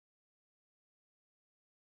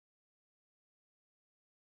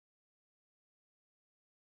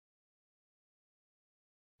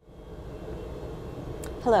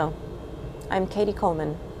Hello, I'm Cady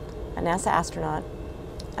Coleman, a NASA astronaut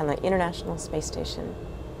on the International Space Station.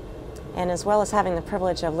 And as well as having the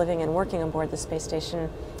privilege of living and working aboard the space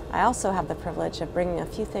station, I also have the privilege of bringing a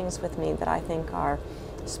few things with me that I think are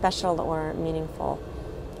special or meaningful.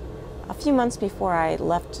 A few months before I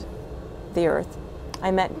left the Earth,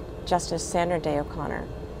 I met Justice Sandra Day O'Connor.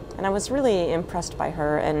 And I was really impressed by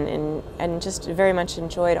her and just very much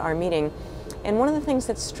enjoyed our meeting. And one of the things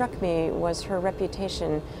that struck me was her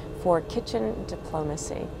reputation for kitchen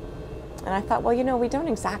diplomacy. And I thought, well, you know, we don't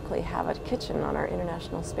exactly have a kitchen on our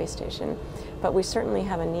International Space Station, but we certainly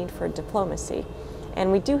have a need for diplomacy.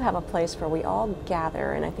 And we do have a place where we all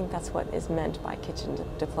gather, and I think that's what is meant by kitchen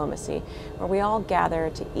diplomacy, where we all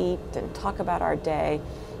gather to eat and talk about our day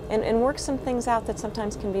and work some things out that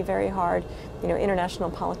sometimes can be very hard. You know,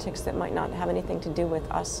 international politics that might not have anything to do with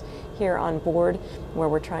us here on board, where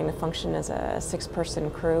we're trying to function as a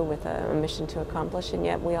 6-person crew with a mission to accomplish, and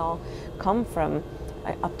yet we all come from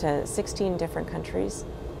up to 16 different countries,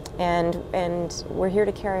 and we're here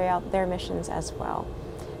to carry out their missions as well.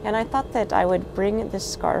 And I thought that I would bring this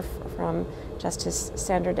scarf from Justice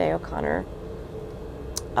Sandra Day O'Connor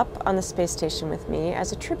up on the space station with me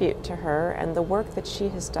as a tribute to her and the work that she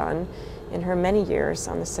has done in her many years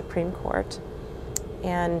on the Supreme Court.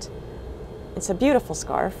 And it's a beautiful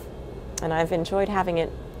scarf, and I've enjoyed having it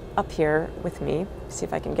up here with me. See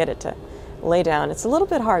if I can get it to lay down. It's a little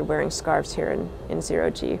bit hard wearing scarves here in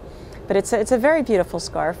 0G, but it's a very beautiful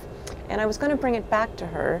scarf, and I was going to bring it back to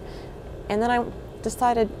her, and then I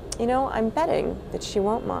decided, you know, I'm betting that she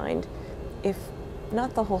won't mind if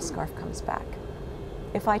not the whole scarf comes back.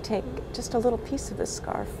 If I take just a little piece of this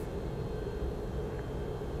scarf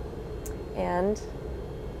and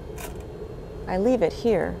I leave it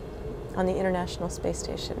here on the International Space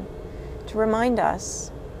Station to remind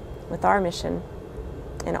us, with our mission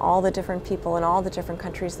and all the different people and all the different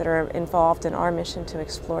countries that are involved in our mission to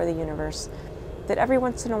explore the universe, that every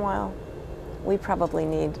once in a while we probably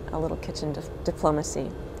need a little kitchen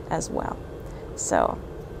diplomacy as well. So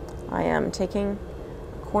I am taking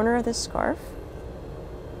a corner of this scarf.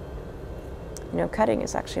 You know, cutting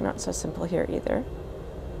is actually not so simple here either.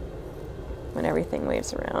 When everything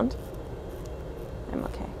waves around, I'm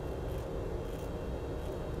okay.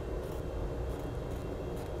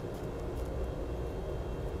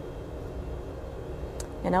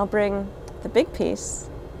 And I'll bring the big piece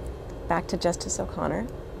back to Justice O'Connor,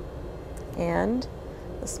 and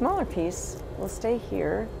the smaller piece will stay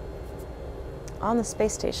here on the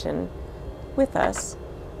space station with us.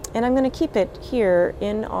 And I'm going to keep it here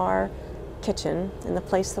in our kitchen, in the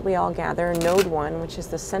place that we all gather, Node 1, which is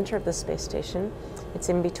the center of the space station. It's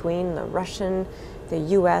in between the Russian, the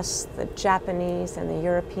US, the Japanese, and the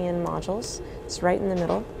European modules. It's right in the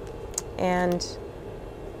middle. And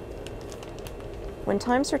when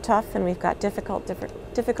times are tough and we've got difficult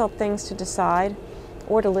things to decide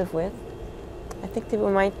or to live with, I think that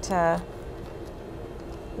we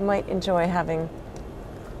might enjoy having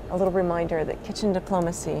a little reminder that kitchen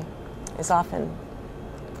diplomacy is often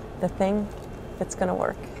the thing that's going to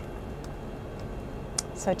work.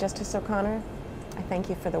 So Justice O'Connor, I thank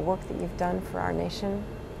you for the work that you've done for our nation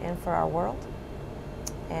and for our world.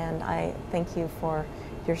 And I thank you for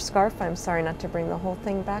your scarf. I'm sorry not to bring the whole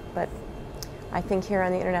thing back, but I think here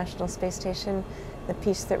on the International Space Station, the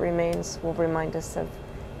piece that remains will remind us of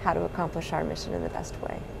how to accomplish our mission in the best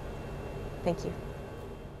way. Thank you.